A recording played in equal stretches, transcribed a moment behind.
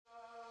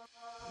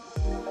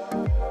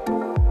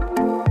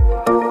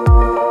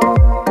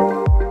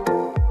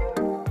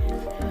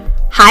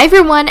Hi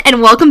everyone,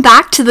 and welcome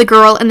back to the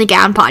Girl in the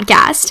Gown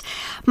podcast.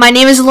 My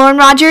name is Lauren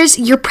Rogers,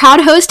 your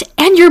proud host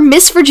and your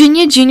Miss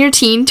Virginia Junior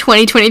Teen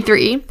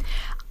 2023.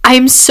 I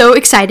am so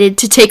excited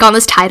to take on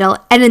this title,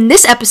 and in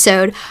this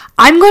episode,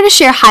 I'm going to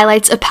share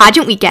highlights of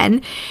pageant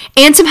weekend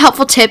and some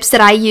helpful tips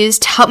that I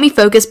used to help me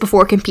focus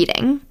before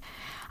competing.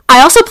 I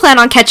also plan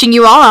on catching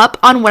you all up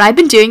on what I've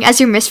been doing as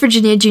your Miss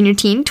Virginia Junior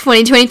Teen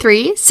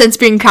 2023 since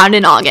being crowned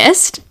in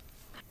August.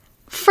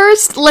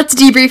 First, let's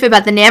debrief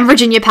about the NAM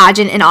Virginia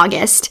pageant in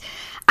August.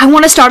 I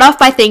want to start off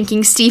by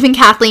thanking Steve and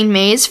Kathleen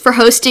Mays for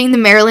hosting the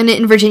Maryland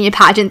and Virginia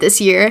pageant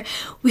this year.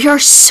 We are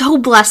so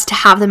blessed to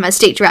have them as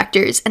state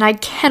directors, and I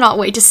cannot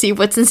wait to see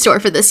what's in store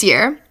for this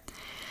year.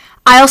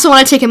 I also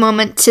want to take a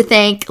moment to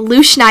thank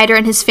Lou Schneider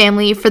and his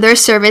family for their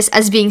service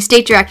as being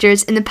state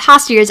directors in the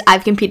past years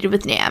I've competed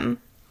with NAM.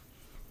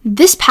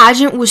 This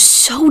pageant was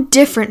so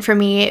different for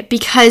me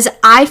because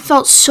I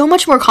felt so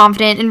much more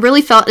confident and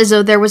really felt as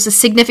though there was a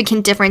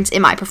significant difference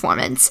in my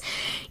performance.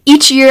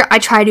 Each year I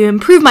try to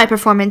improve my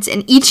performance,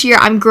 and each year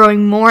I'm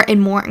growing more and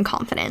more in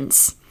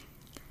confidence.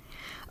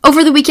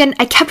 Over the weekend,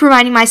 I kept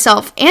reminding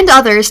myself and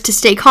others to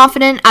stay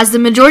confident as the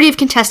majority of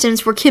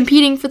contestants were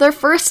competing for their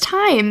first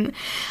time.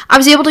 I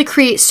was able to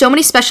create so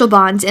many special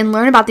bonds and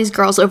learn about these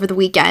girls over the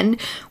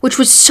weekend, which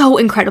was so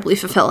incredibly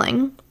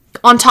fulfilling.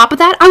 On top of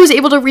that, I was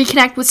able to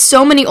reconnect with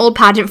so many old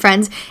pageant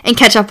friends and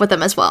catch up with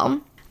them as well.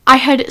 I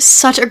had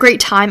such a great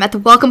time at the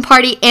welcome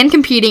party and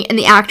competing in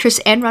the actress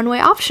and runway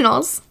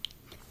optionals.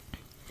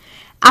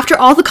 After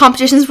all the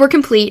competitions were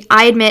complete,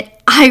 I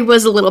admit I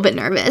was a little bit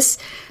nervous.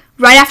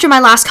 Right after my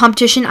last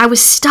competition, I was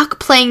stuck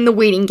playing the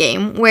waiting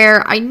game,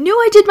 where I knew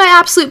I did my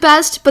absolute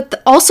best, but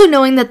also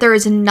knowing that there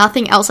is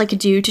nothing else I could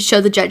do to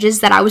show the judges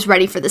that I was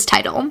ready for this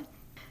title.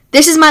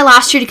 This is my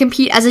last year to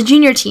compete as a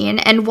junior teen,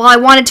 and while I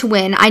wanted to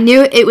win, I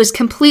knew it was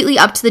completely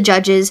up to the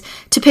judges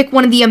to pick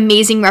one of the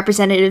amazing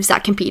representatives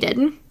that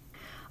competed.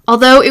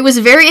 Although it was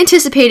very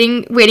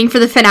anticipating waiting for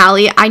the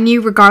finale, I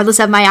knew regardless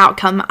of my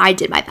outcome, I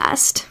did my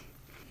best.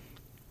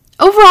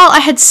 Overall, I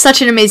had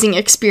such an amazing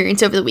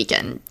experience over the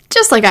weekend,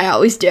 just like I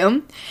always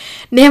do.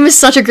 NAM is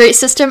such a great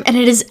system, and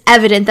it is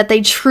evident that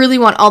they truly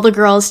want all the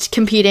girls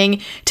competing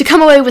to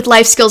come away with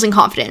life skills and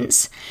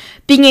confidence.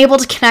 Being able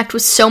to connect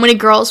with so many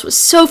girls was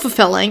so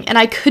fulfilling, and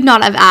I could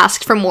not have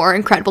asked for a more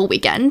incredible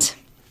weekend.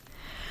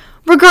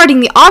 Regarding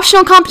the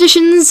optional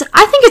competitions,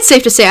 I think it's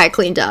safe to say I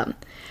cleaned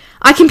up.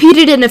 I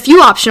competed in a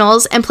few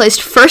optionals and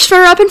placed first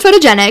runner-up in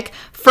photogenic,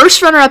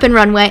 first runner-up in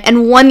runway,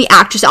 and won the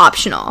actress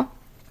optional.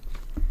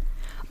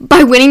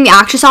 By winning the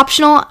actress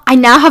optional, I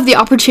now have the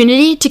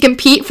opportunity to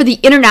compete for the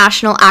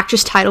international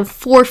actress title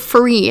for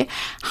free.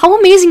 How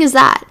amazing is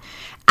that?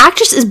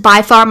 Actress is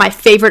by far my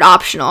favorite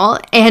optional,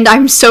 and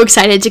I'm so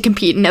excited to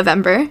compete in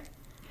November.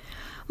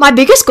 My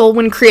biggest goal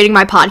when creating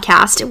my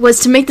podcast was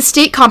to make the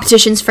state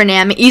competitions for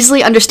NAM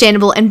easily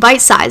understandable and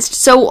bite-sized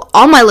so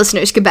all my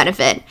listeners could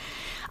benefit.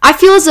 I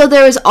feel as though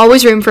there is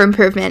always room for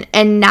improvement,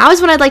 and now is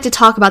when I'd like to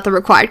talk about the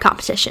required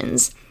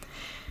competitions.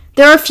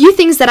 There are a few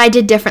things that I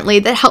did differently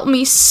that helped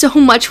me so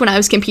much when I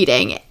was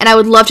competing, and I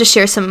would love to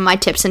share some of my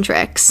tips and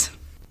tricks.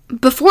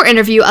 Before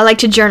interview, I like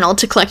to journal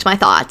to collect my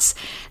thoughts.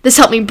 This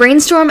helped me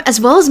brainstorm as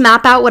well as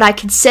map out what I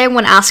could say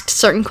when asked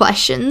certain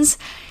questions.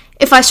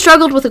 If I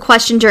struggled with a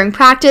question during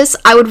practice,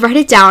 I would write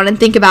it down and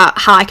think about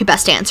how I could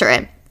best answer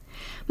it.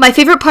 My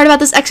favorite part about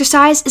this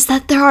exercise is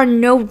that there are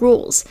no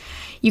rules.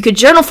 You could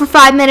journal for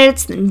 5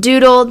 minutes, then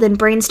doodle, then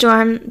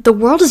brainstorm. The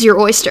world is your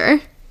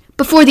oyster.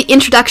 Before the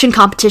introduction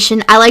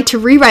competition, I like to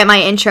rewrite my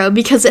intro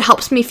because it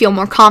helps me feel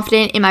more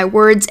confident in my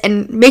words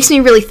and makes me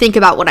really think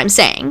about what I'm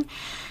saying.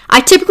 I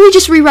typically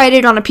just rewrite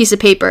it on a piece of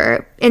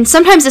paper, and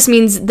sometimes this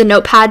means the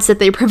notepads that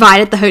they provide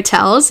at the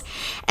hotels,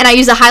 and I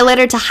use a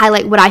highlighter to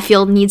highlight what I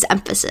feel needs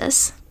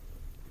emphasis.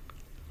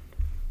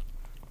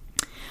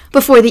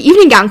 Before the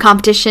evening gown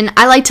competition,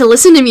 I like to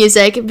listen to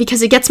music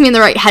because it gets me in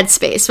the right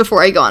headspace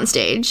before I go on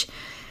stage.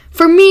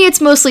 For me, it's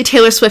mostly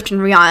Taylor Swift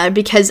and Rihanna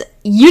because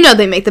you know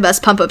they make the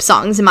best pump-up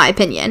songs in my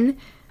opinion.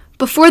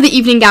 Before the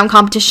evening gown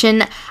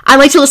competition, I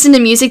like to listen to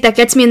music that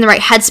gets me in the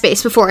right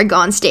headspace before I go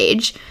on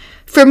stage.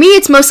 For me,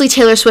 it's mostly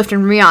Taylor Swift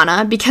and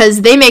Rihanna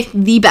because they make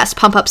the best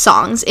pump-up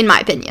songs, in my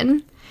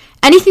opinion.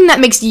 Anything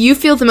that makes you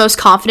feel the most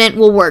confident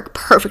will work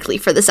perfectly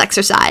for this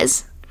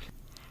exercise.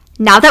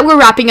 Now that we're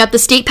wrapping up the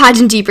state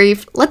pageant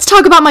debrief, let's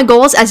talk about my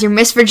goals as your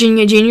Miss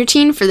Virginia Junior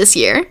Teen for this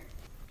year.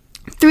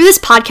 Through this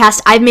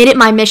podcast, I've made it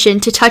my mission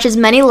to touch as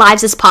many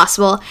lives as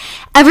possible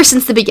ever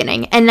since the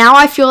beginning, and now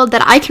I feel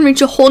that I can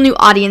reach a whole new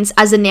audience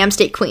as a NAM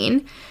State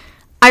Queen.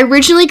 I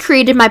originally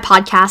created my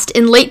podcast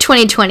in late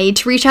 2020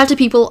 to reach out to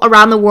people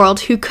around the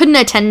world who couldn't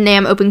attend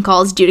NAM open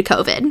calls due to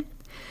COVID.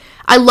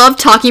 I love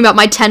talking about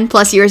my 10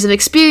 plus years of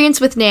experience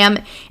with NAM,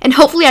 and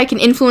hopefully I can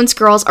influence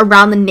girls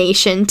around the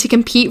nation to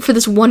compete for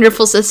this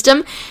wonderful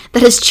system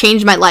that has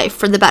changed my life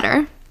for the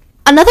better.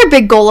 Another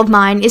big goal of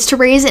mine is to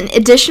raise an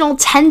additional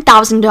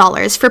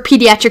 $10,000 for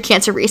pediatric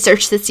cancer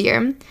research this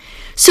year.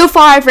 So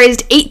far, I've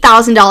raised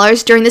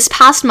 $8,000 during this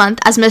past month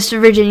as Miss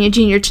Virginia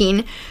Junior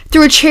Teen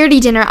through a charity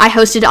dinner I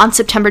hosted on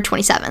September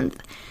 27th.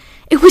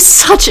 It was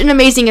such an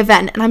amazing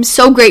event, and I'm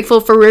so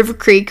grateful for River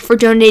Creek for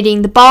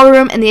donating the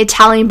ballroom and the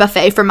Italian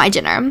buffet for my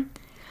dinner.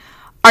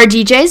 Our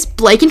DJs,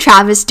 Blake and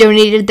Travis,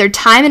 donated their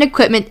time and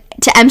equipment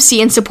to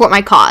MC and support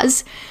my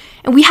cause,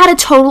 and we had a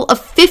total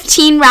of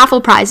 15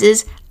 raffle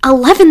prizes,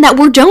 11 that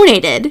were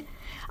donated.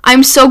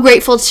 I'm so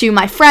grateful to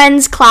my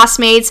friends,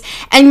 classmates,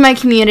 and my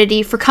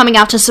community for coming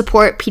out to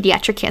support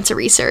pediatric cancer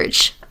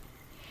research.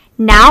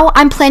 Now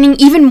I'm planning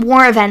even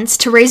more events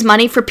to raise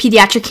money for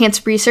pediatric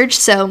cancer research,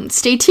 so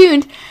stay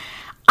tuned.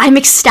 I'm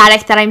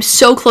ecstatic that I'm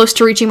so close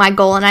to reaching my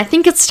goal, and I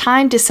think it's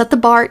time to set the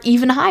bar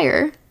even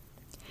higher.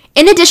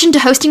 In addition to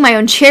hosting my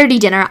own charity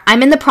dinner,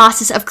 I'm in the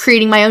process of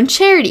creating my own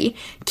charity,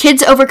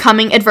 Kids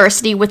Overcoming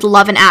Adversity with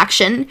Love and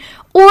Action,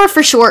 or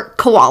for short,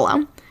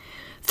 Koala.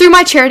 Through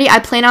my charity, I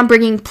plan on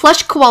bringing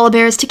plush koala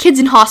bears to kids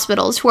in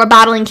hospitals who are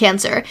battling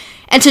cancer,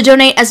 and to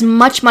donate as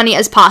much money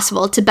as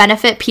possible to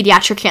benefit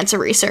pediatric cancer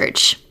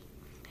research.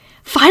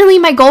 Finally,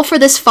 my goal for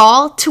this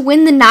fall, to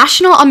win the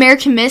National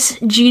American Miss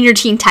Junior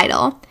Teen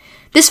title.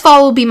 This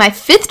fall will be my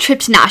 5th trip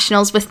to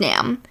nationals with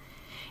NAM.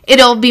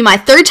 It'll be my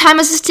 3rd time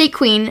as a state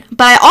queen,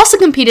 but I also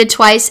competed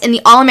twice in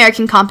the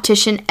All-American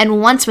competition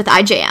and once with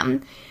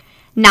IJM.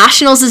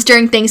 Nationals is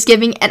during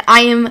Thanksgiving, and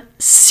I am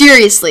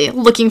seriously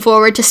looking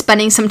forward to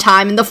spending some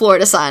time in the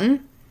Florida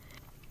sun.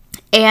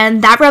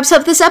 And that wraps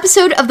up this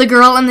episode of The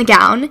Girl in the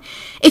Gown.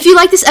 If you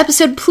like this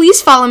episode,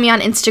 please follow me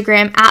on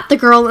Instagram at The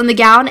Girl in the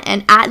Gown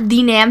and at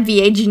the NAM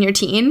VA Junior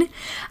Teen.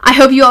 I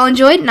hope you all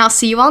enjoyed, and I'll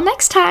see you all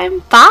next time.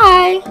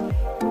 Bye!